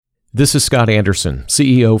This is Scott Anderson,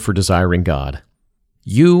 CEO for Desiring God.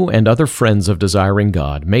 You and other friends of Desiring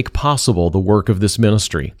God make possible the work of this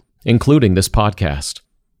ministry, including this podcast.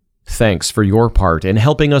 Thanks for your part in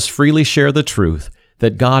helping us freely share the truth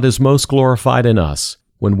that God is most glorified in us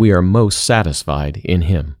when we are most satisfied in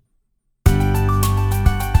Him.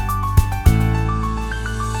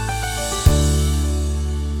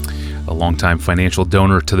 A longtime financial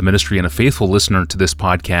donor to the ministry and a faithful listener to this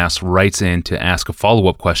podcast writes in to ask a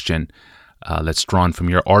follow-up question that's drawn from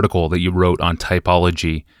your article that you wrote on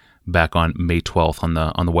typology back on May 12th on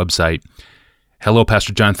the website. Hello,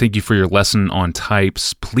 Pastor John. Thank you for your lesson on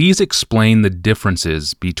types. Please explain the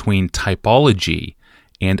differences between typology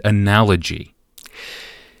and analogy.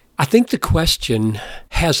 I think the question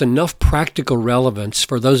has enough practical relevance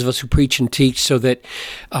for those of us who preach and teach so that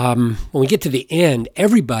when we get to the end,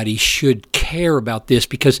 everybody should care about this,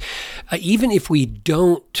 because even if we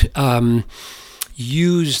don't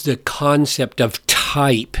use the concept of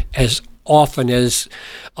type as often as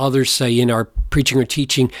others say in our preaching or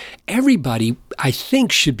teaching, everybody, I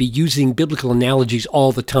think, should be using biblical analogies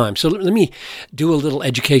all the time. So let me do a little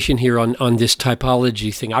education here on this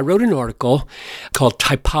typology thing. I wrote an article called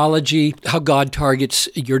Typology, How God Targets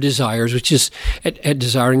Your Desires, which is at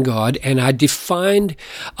Desiring God, and I defined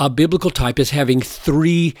a biblical type as having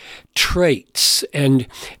three traits. And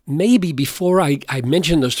maybe before I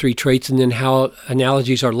mention those three traits and then how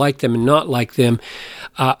analogies are like them and not like them,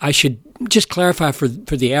 I should just clarify for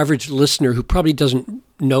the average listener who probably doesn't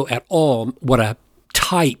know at all what a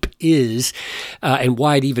type is and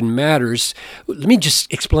why it even matters. Let me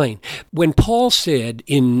just explain. When Paul said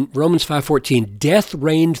in Romans 5:14, death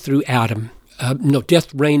reigned through Adam,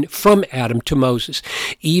 death reigned from Adam to Moses,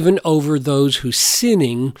 even over those whose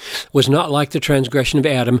sinning was not like the transgression of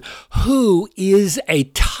Adam, who is a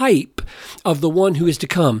type of the one who is to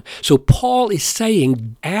come. So Paul is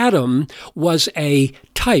saying Adam was a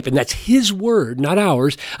type, and that's his word, not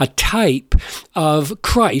ours, a type of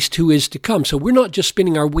Christ who is to come. So we're not just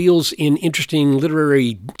spinning our wheels in interesting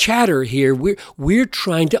literary chatter here. We're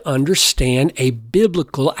trying to understand a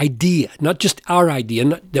biblical idea, not just our idea,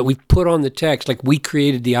 not that we've put on the text like we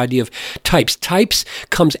created the idea of types. Types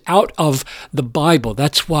comes out of the Bible.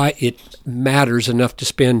 That's why it matters enough to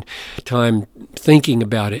spend time thinking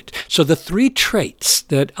about it. So the three traits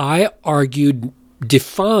that I argued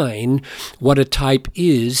define what a type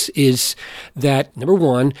is that, number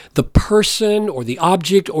one, the person or the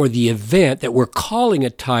object or the event that we're calling a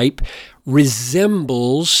type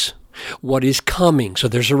resembles what is coming. So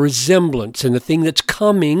there's a resemblance, and the thing that's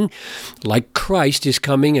coming, like Christ is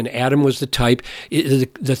coming and Adam was the type,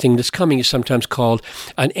 the thing that's coming is sometimes called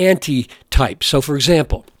an anti-type. So for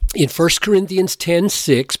example, in 1 Corinthians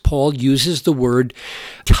 10:6, Paul uses the word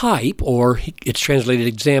type, or it's translated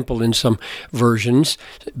example in some versions,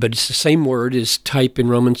 but it's the same word as type in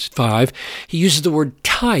Romans 5. He uses the word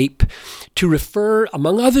type to refer,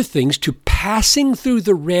 among other things, to passing through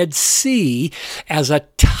the Red Sea as a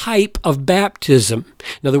type of baptism.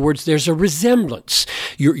 In other words, there's a resemblance.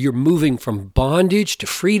 You're moving from bondage to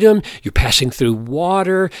freedom. You're passing through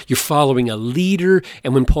water. You're following a leader.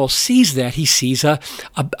 And when Paul sees that, he sees a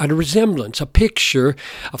resemblance, a picture,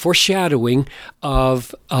 a foreshadowing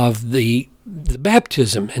of the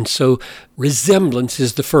baptism. And so resemblance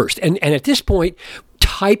is the first. And at this point,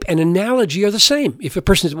 type and analogy are the same. If a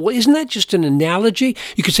person says, well, isn't that just an analogy?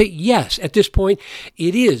 You could say, yes, at this point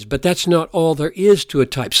it is, but that's not all there is to a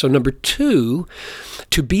type. So number two,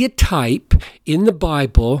 to be a type in the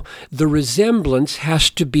Bible, the resemblance has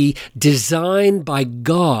to be designed by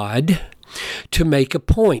God to make a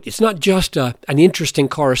point. It's not just an interesting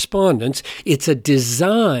correspondence. It's a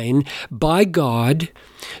design by God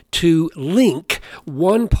to link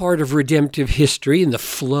one part of redemptive history and the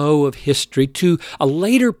flow of history to a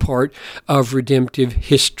later part of redemptive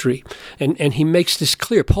history. And he makes this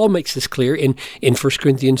clear. Paul makes this clear in 1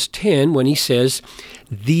 Corinthians 10 when he says,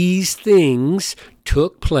 these things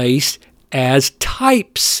took place as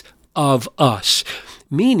types of us,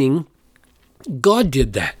 meaning God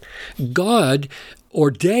did that. God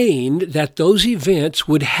ordained that those events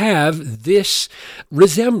would have this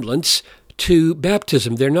resemblance to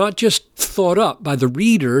baptism. They're not just thought up by the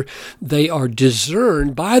reader, they are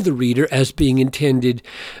discerned by the reader as being intended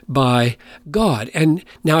by God. And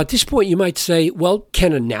now at this point you might say, well,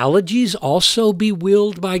 can analogies also be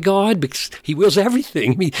willed by God? Because he wills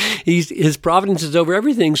everything. I mean, his providence is over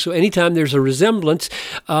everything. So anytime there's a resemblance,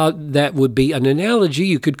 that would be an analogy.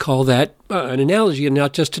 You could call that an analogy and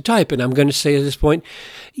not just a type. And I'm going to say at this point,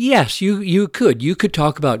 yes, you could. You could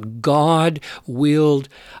talk about God-willed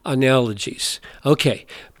analogies. Okay,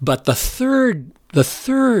 but the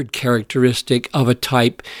third characteristic of a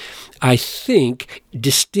type I think,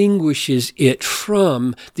 distinguishes it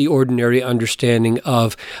from the ordinary understanding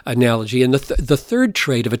of analogy. And the third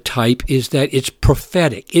trait of a type is that it's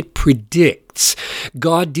prophetic. It predicts.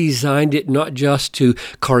 God designed it not just to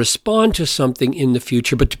correspond to something in the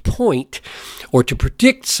future, but to point or to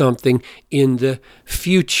predict something in the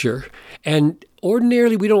future. And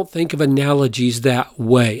ordinarily, we don't think of analogies that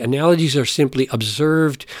way. Analogies are simply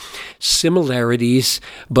observed similarities,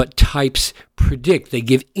 but types predict. They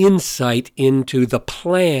give insight into the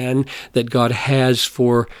plan that God has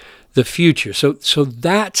for the future. So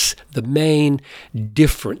that's the main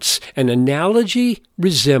difference. An analogy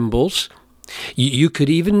resembles. You could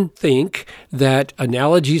even think that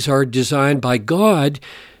analogies are designed by God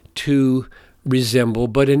to resemble,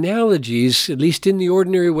 but analogies, at least in the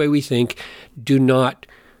ordinary way we think, do not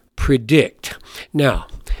predict. Now,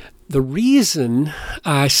 the reason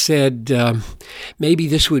I said maybe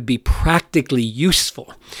this would be practically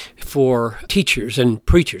useful for teachers and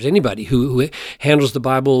preachers, anybody who handles the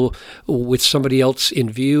Bible with somebody else in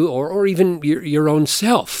view, or even your own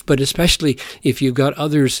self, but especially if you've got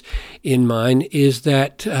others in mind, is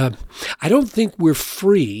that I don't think we're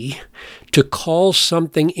free to call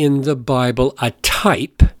something in the Bible a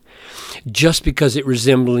type just because it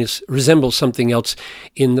resembles something else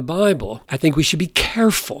in the Bible. I think we should be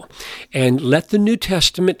careful and let the New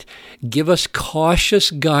Testament give us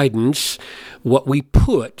cautious guidance what we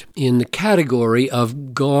put in the category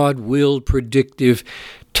of God-willed predictive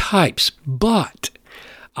types. But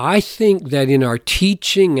I think that in our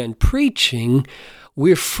teaching and preaching,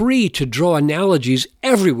 we're free to draw analogies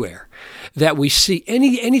everywhere that we see.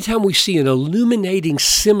 Anytime we see an illuminating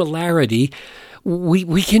similarity,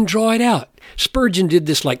 we can draw it out. Spurgeon did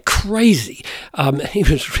this like crazy. He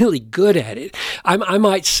was really good at it. I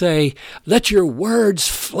might say, let your words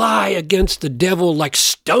fly against the devil like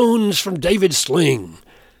stones from David's sling.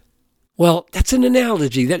 Well, that's an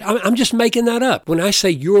analogy. That I'm just making that up. When I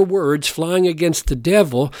say your words flying against the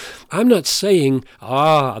devil, I'm not saying,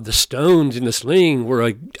 the stones in the sling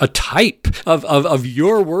were a type of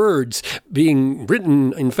your words being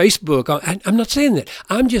written in Facebook. I'm not saying that.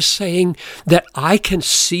 I'm just saying that I can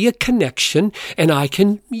see a connection and I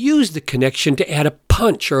can use the connection to add a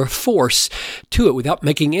punch or a force to it without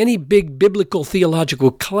making any big biblical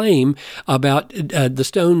theological claim about the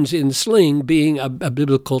stones in the sling being a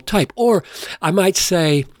biblical type. Or I might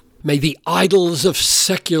say, may the idols of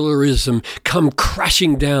secularism come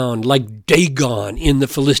crashing down like Dagon in the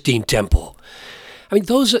Philistine temple. I mean,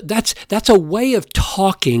 that's a way of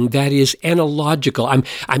talking that is analogical. I'm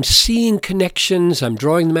seeing connections, I'm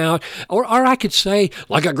drawing them out, or I could say,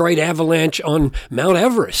 like a great avalanche on Mount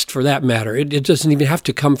Everest, for that matter. It doesn't even have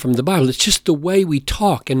to come from the Bible. It's just the way we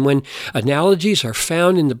talk. And when analogies are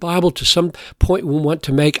found in the Bible to some point we want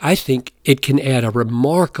to make, I think it can add a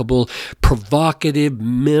remarkable, provocative,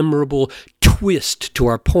 memorable twist to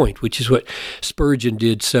our point, which is what Spurgeon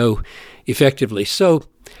did so effectively. So,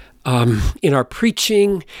 in our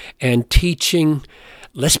preaching and teaching,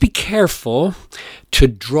 let's be careful to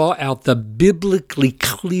draw out the biblically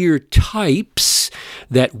clear types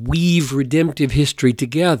that weave redemptive history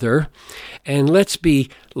together, and let's be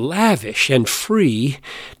lavish and free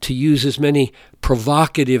to use as many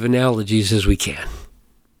provocative analogies as we can.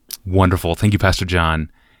 Wonderful. Thank you, Pastor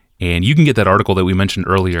John. And you can get that article that we mentioned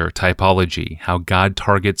earlier, Typology, How God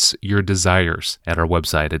Targets Your Desires, at our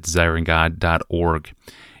website at desiringgod.org.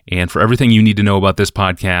 And for everything you need to know about this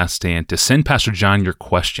podcast and to send Pastor John your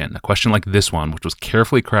question, a question like this one, which was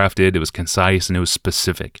carefully crafted, it was concise, and it was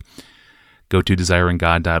specific, go to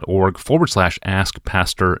desiringgod.org/Ask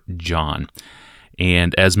Pastor John.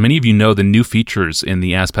 And as many of you know, the new features in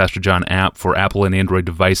the Ask Pastor John app for Apple and Android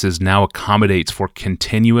devices now accommodates for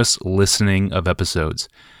continuous listening of episodes.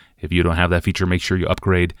 If you don't have that feature, make sure you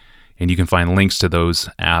upgrade, and you can find links to those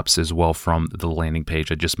apps as well from the landing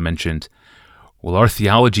page I just mentioned. Well, our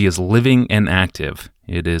theology is living and active.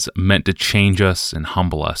 It is meant to change us and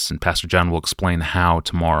humble us, and Pastor John will explain how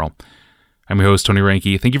tomorrow. I'm your host, Tony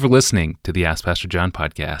Reinke. Thank you for listening to the Ask Pastor John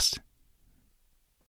podcast.